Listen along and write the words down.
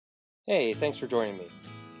Hey, thanks for joining me.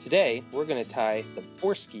 Today, we're going to tie the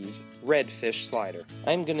Borski's Redfish slider.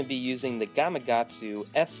 I'm going to be using the Gamakatsu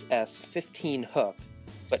SS15 hook,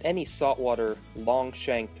 but any saltwater long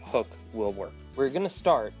shanked hook will work. We're going to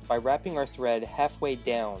start by wrapping our thread halfway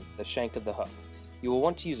down the shank of the hook. You will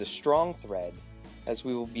want to use a strong thread, as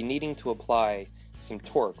we will be needing to apply some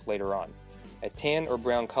torque later on. A tan or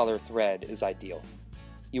brown color thread is ideal.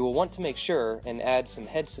 You will want to make sure and add some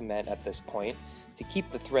head cement at this point to keep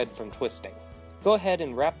the thread from twisting. Go ahead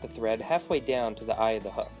and wrap the thread halfway down to the eye of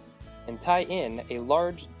the hook, and tie in a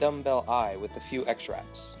large dumbbell eye with a few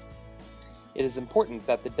X-wraps. It is important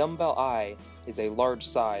that the dumbbell eye is a large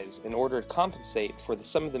size in order to compensate for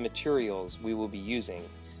some of the materials we will be using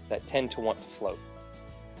that tend to want to float.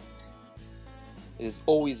 It is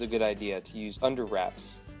always a good idea to use under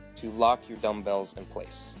wraps to lock your dumbbells in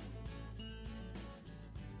place.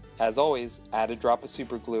 As always, add a drop of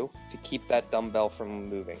super glue to keep that dumbbell from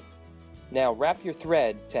moving. Now wrap your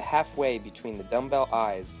thread to halfway between the dumbbell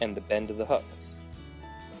eyes and the bend of the hook.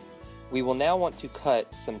 We will now want to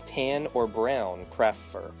cut some tan or brown craft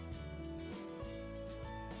fur.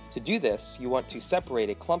 To do this, you want to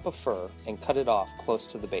separate a clump of fur and cut it off close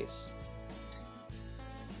to the base.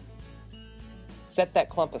 Set that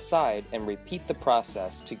clump aside and repeat the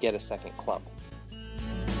process to get a second clump.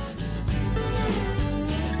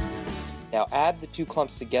 Now add the two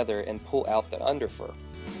clumps together and pull out the underfur.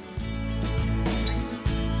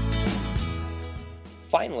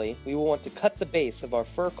 Finally, we will want to cut the base of our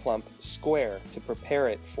fur clump square to prepare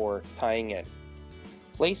it for tying in.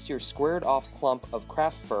 Place your squared off clump of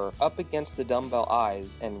craft fur up against the dumbbell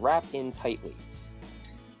eyes and wrap in tightly.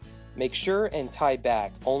 Make sure and tie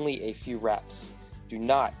back only a few wraps. Do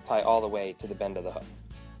not tie all the way to the bend of the hook.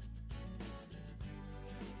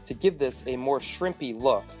 To give this a more shrimpy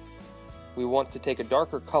look, we want to take a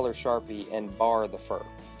darker color Sharpie and bar the fur.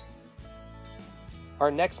 Our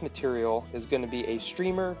next material is going to be a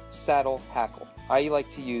streamer saddle hackle. I like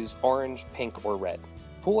to use orange, pink, or red.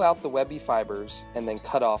 Pull out the webby fibers and then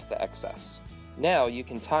cut off the excess. Now you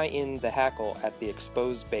can tie in the hackle at the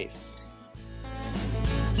exposed base.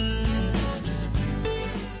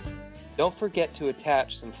 Don't forget to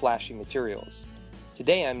attach some flashy materials.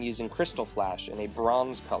 Today I'm using crystal flash in a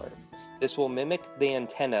bronze color. This will mimic the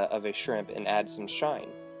antenna of a shrimp and add some shine.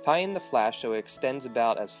 Tie in the flash so it extends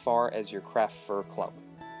about as far as your craft fur clump.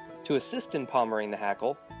 To assist in palmering the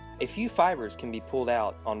hackle, a few fibers can be pulled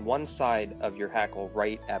out on one side of your hackle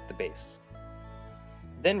right at the base.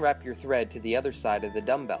 Then wrap your thread to the other side of the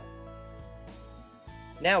dumbbell.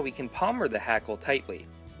 Now we can palmer the hackle tightly,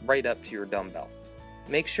 right up to your dumbbell.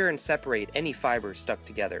 Make sure and separate any fibers stuck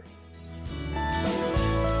together.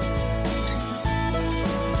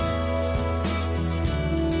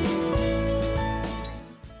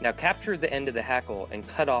 Now capture the end of the hackle and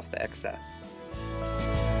cut off the excess.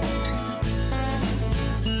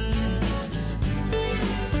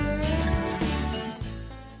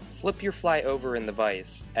 Flip your fly over in the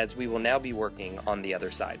vise, as we will now be working on the other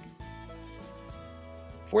side.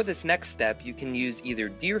 For this next step, you can use either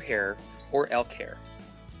deer hair or elk hair.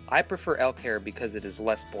 I prefer elk hair because it is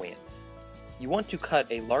less buoyant. You want to cut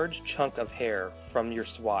a large chunk of hair from your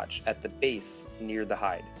swatch at the base near the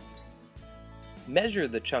hide. Measure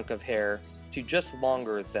the chunk of hair to just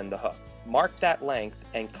longer than the hook. Mark that length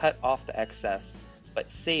and cut off the excess, but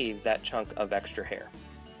save that chunk of extra hair.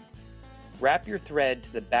 Wrap your thread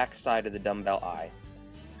to the back side of the dumbbell eye.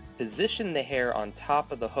 Position the hair on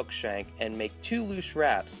top of the hook shank and make 2 loose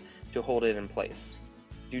wraps to hold it in place.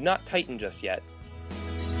 Do not tighten just yet.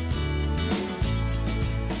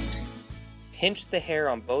 Pinch the hair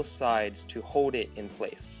on both sides to hold it in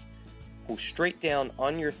place. Pull straight down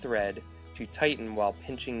on your thread to tighten while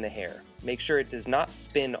pinching the hair. Make sure it does not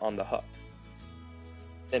spin on the hook.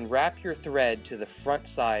 Then wrap your thread to the front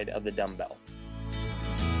side of the dumbbell.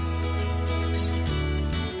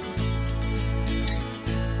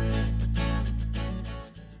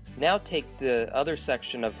 Now take the other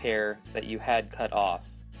section of hair that you had cut off.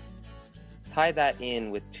 Tie that in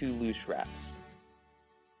with 2 loose wraps.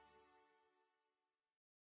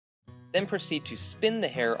 Then proceed to spin the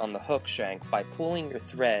hair on the hook shank by pulling your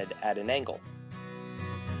thread at an angle.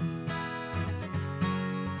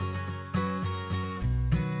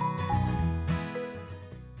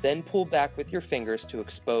 Then pull back with your fingers to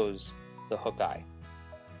expose the hook eye.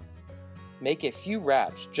 Make a few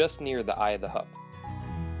wraps just near the eye of the hook.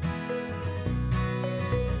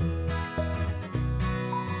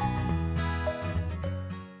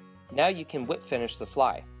 Now you can whip finish the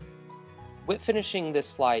fly. Whip finishing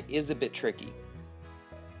this fly is a bit tricky.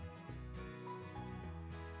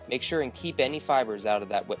 Make sure and keep any fibers out of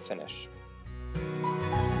that whip finish.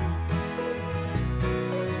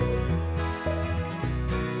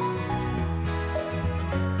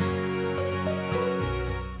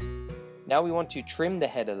 Now we want to trim the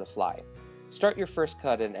head of the fly. Start your first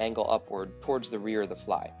cut at an angle upward towards the rear of the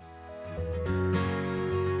fly.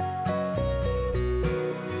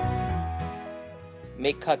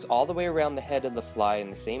 Make cuts all the way around the head of the fly in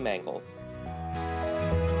the same angle.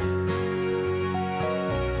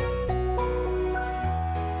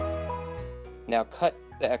 Now cut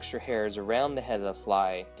the extra hairs around the head of the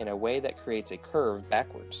fly in a way that creates a curve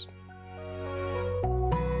backwards.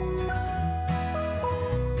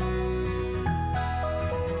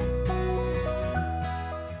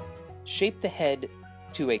 Shape the head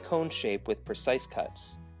to a cone shape with precise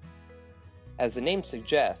cuts. As the name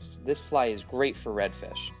suggests, this fly is great for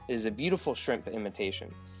redfish. It is a beautiful shrimp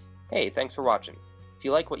imitation. Hey, thanks for watching. If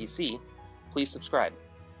you like what you see, please subscribe.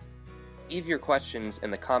 Leave your questions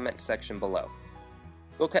in the comment section below.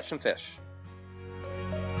 Go catch some fish.